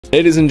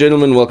Ladies and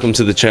gentlemen, welcome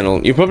to the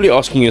channel. You're probably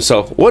asking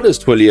yourself, what is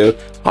Twilio?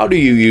 How do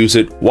you use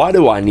it? Why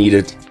do I need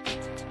it?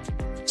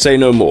 Say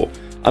no more.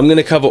 I'm going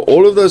to cover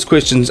all of those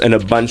questions and a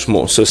bunch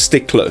more, so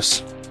stick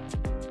close.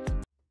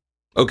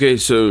 Okay,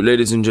 so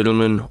ladies and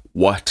gentlemen,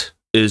 what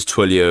is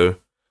Twilio?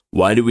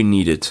 Why do we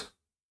need it?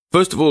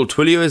 First of all,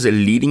 Twilio is a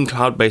leading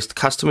cloud-based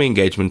customer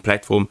engagement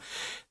platform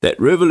that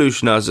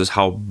revolutionizes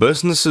how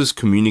businesses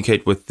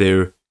communicate with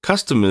their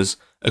customers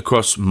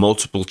across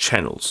multiple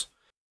channels.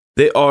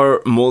 There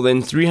are more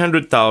than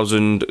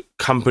 300,000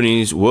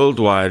 companies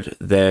worldwide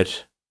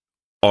that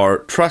are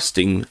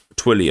trusting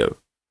Twilio.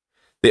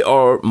 There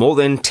are more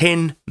than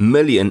 10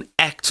 million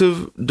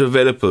active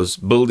developers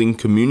building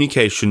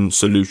communication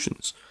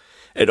solutions.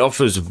 It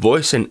offers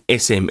voice and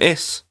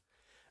SMS,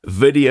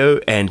 video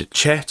and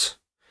chat,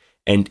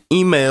 and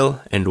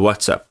email and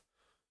WhatsApp.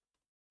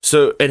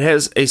 So it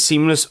has a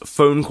seamless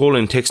phone call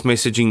and text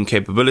messaging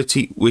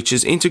capability, which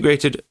is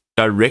integrated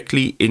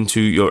directly into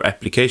your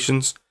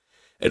applications.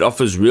 It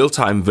offers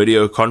real-time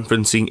video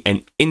conferencing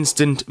and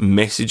instant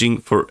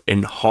messaging for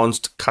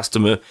enhanced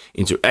customer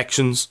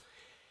interactions.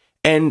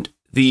 And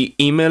the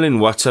email in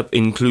WhatsApp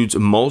includes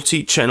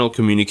multi-channel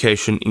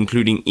communication,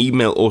 including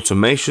email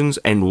automations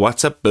and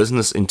WhatsApp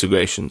business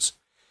integrations.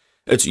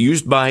 It's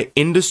used by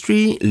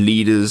industry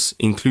leaders,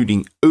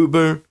 including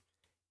Uber,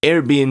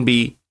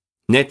 Airbnb,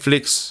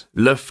 Netflix,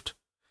 Lyft,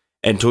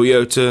 and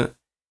Toyota.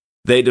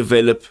 They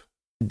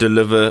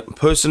deliver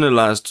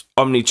personalized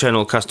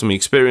omni-channel customer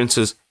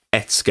experiences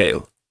at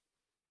scale.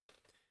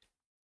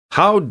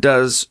 How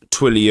does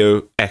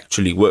Twilio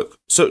actually work?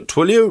 So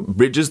Twilio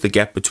bridges the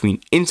gap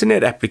between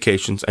internet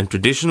applications and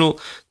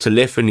traditional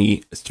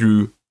telephony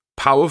through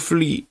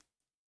powerfully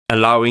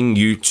allowing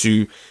you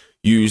to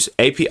use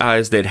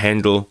APIs that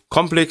handle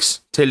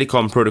complex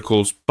telecom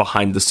protocols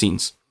behind the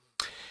scenes.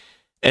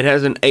 It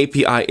has an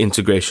API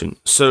integration.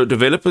 So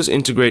developers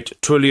integrate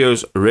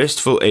Twilio's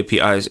RESTful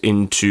APIs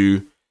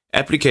into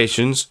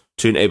applications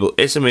to enable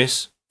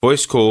SMS,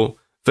 voice call,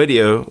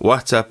 video,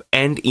 WhatsApp,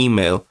 and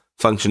email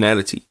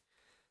functionality.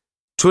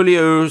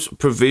 Twilio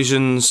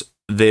provisions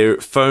their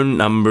phone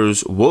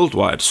numbers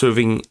worldwide,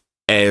 serving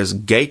as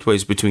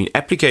gateways between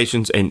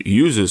applications and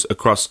users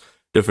across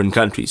different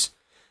countries.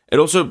 It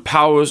also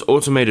powers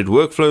automated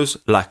workflows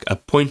like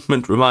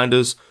appointment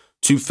reminders,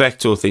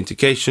 two-factor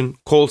authentication,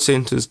 call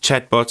centers,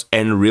 chatbots,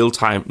 and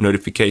real-time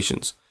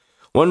notifications.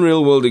 One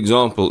real-world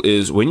example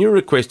is when you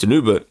request an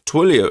Uber,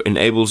 Twilio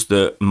enables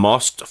the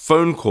masked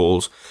phone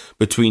calls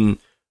between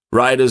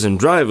riders and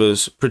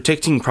drivers,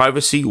 protecting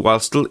privacy while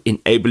still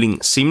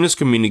enabling seamless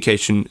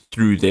communication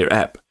through their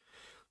app.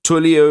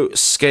 Twilio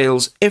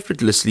scales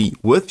effortlessly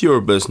with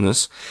your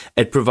business.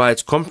 It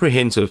provides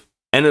comprehensive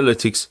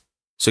analytics,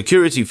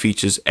 security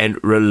features,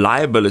 and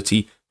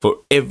reliability for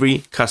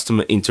every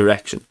customer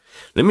interaction.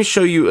 Let me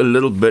show you a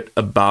little bit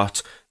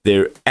about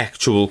their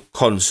actual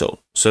console.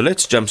 So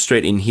let's jump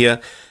straight in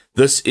here.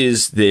 This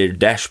is their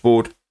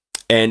dashboard,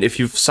 and if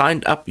you've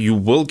signed up, you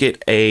will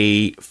get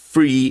a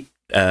free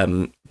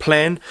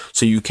plan,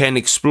 so you can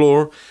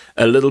explore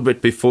a little bit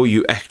before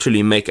you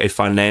actually make a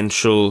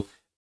financial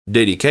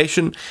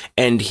dedication.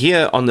 And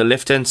here on the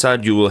left hand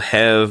side you will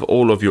have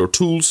all of your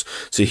tools.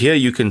 So here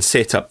you can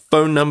set up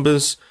phone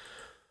numbers,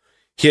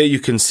 here you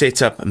can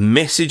set up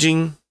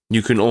messaging,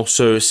 you can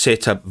also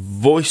set up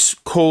voice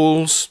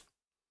calls,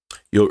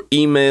 your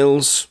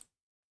emails.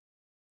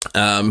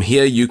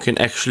 Here you can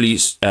actually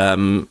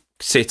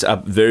set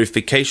up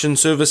verification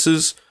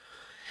services.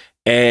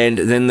 And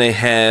then they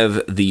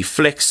have the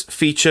flex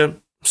feature.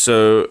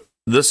 So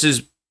this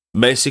is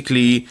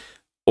basically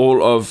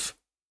all of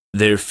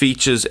their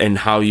features and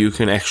how you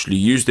can actually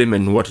use them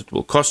and what it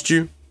will cost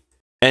you.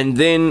 And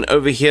then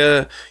over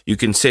here, you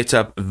can set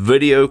up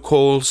video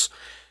calls.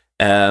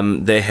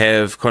 They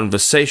have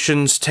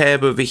conversations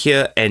tab over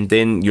here, and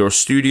then your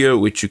studio,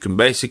 which you can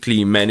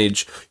basically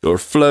manage your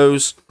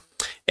flows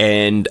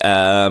and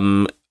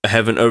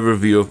have an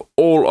overview of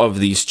all of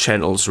these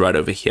channels right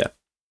over here.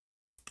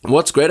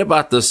 What's great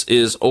about this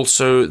is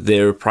also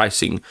their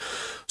pricing.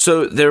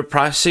 So their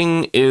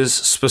pricing is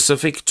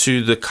specific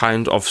to the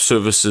kind of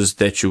services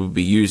that you will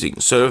be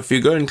using. So if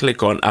you go and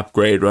click on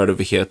upgrade right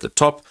over here at the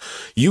top,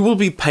 you will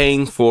be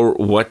paying for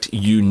what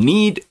you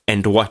need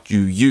and what you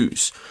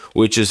use,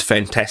 which is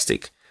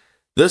fantastic.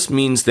 This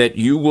means that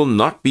you will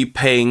not be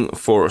paying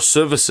for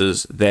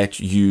services that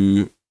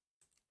you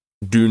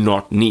do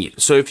not need.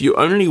 So if you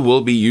only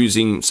will be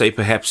using, say,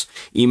 perhaps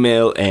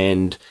email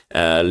and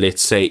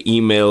let's say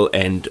email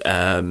and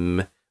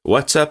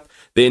WhatsApp,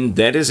 then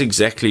that is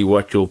exactly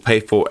what you'll pay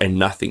for and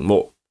nothing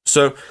more.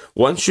 So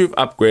once you've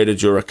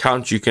upgraded your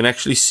account, you can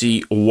actually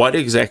see what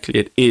exactly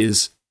it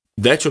is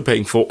that you're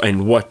paying for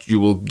and what you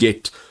will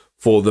get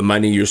for the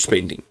money you're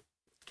spending.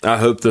 I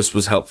hope this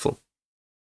was helpful.